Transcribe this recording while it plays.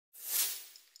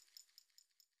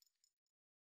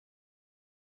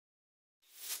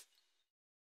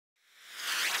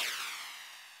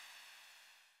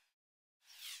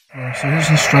So here's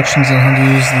instructions on how to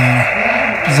use the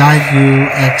Xiegu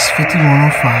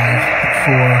X5105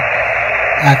 for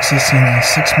accessing a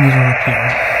 6-meter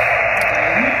repeater.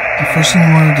 The first thing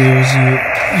you want to do is you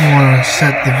want to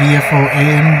set the VFO A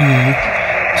and B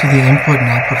to the input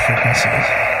and output frequencies,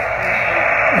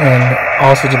 and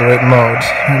also to the right modes.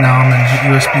 Right now I'm in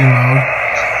USB mode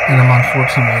and I'm on 14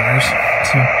 meters.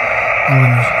 So I'm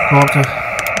going to go up to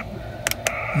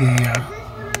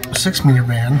the 6-meter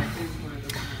band.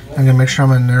 I'm going to make sure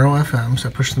I'm in narrow FM, so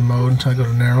I push the mode until I go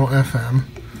to narrow FM.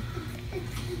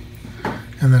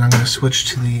 And then I'm going to switch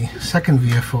to the second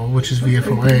VFO, which is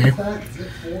VFO A.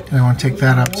 And I want to take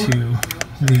that up to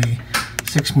the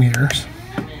 6 meters.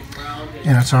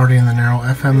 And it's already in the narrow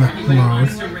FM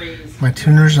mode. My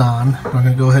tuner's on. I'm going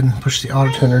to go ahead and push the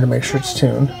auto tuner to make sure it's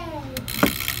tuned.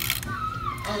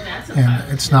 And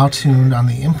it's now tuned on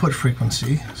the input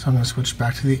frequency, so I'm going to switch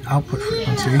back to the output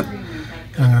frequency.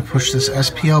 And I'm going to push this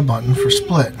SPL button for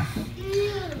split.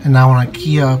 And now when I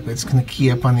key up, it's going to key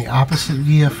up on the opposite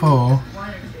VFO,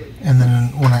 and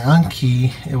then when I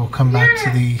unkey, it will come back to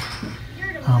the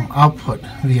output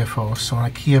VFO. So when I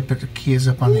key up, it keys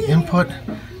up on the input.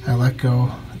 I let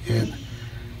go, it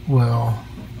will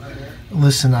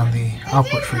listen on the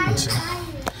output frequency.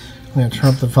 I'm going to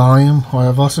turn up the volume. Oh,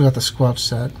 I've also got the squelch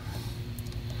set.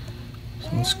 So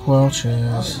the squelch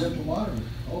is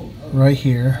right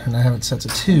here, and I have it set to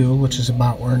 2, which is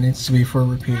about where it needs to be for a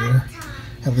repeater,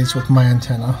 at least with my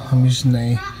antenna. I'm using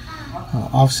a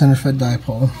off-center fed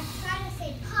dipole,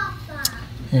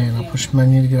 and I'll push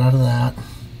menu to get out of that.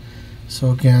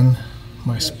 So again,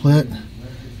 my split,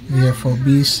 VFO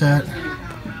B set,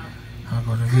 I'll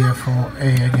go to VFO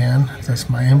A again. That's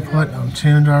my input. I'm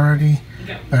tuned already.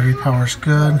 Battery power is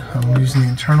good. I'm using the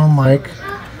internal mic.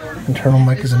 Internal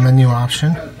mic is a menu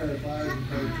option.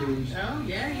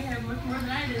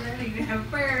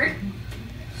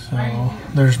 So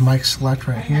there's mic select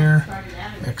right here,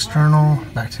 external,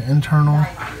 back to internal.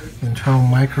 The internal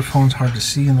microphone's hard to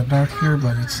see in the dark here,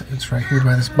 but it's right here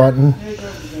by this button.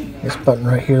 This button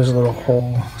right here is a little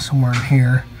hole somewhere in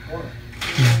here.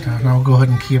 And now we'll go ahead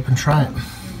and key up and try it.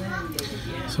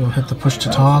 So we'll hit the push to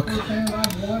talk,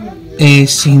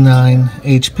 AC9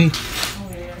 HP.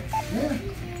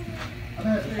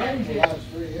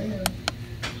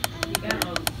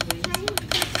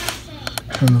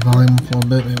 Turn the volume up a little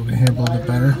bit, maybe we can hear a little bit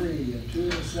better.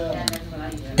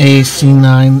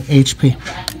 AC9 HP.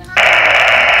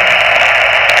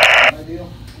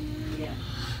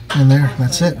 And there,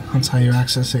 that's it. That's how you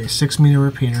access a 6-meter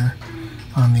repeater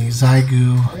on the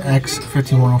Xiegu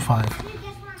X5105.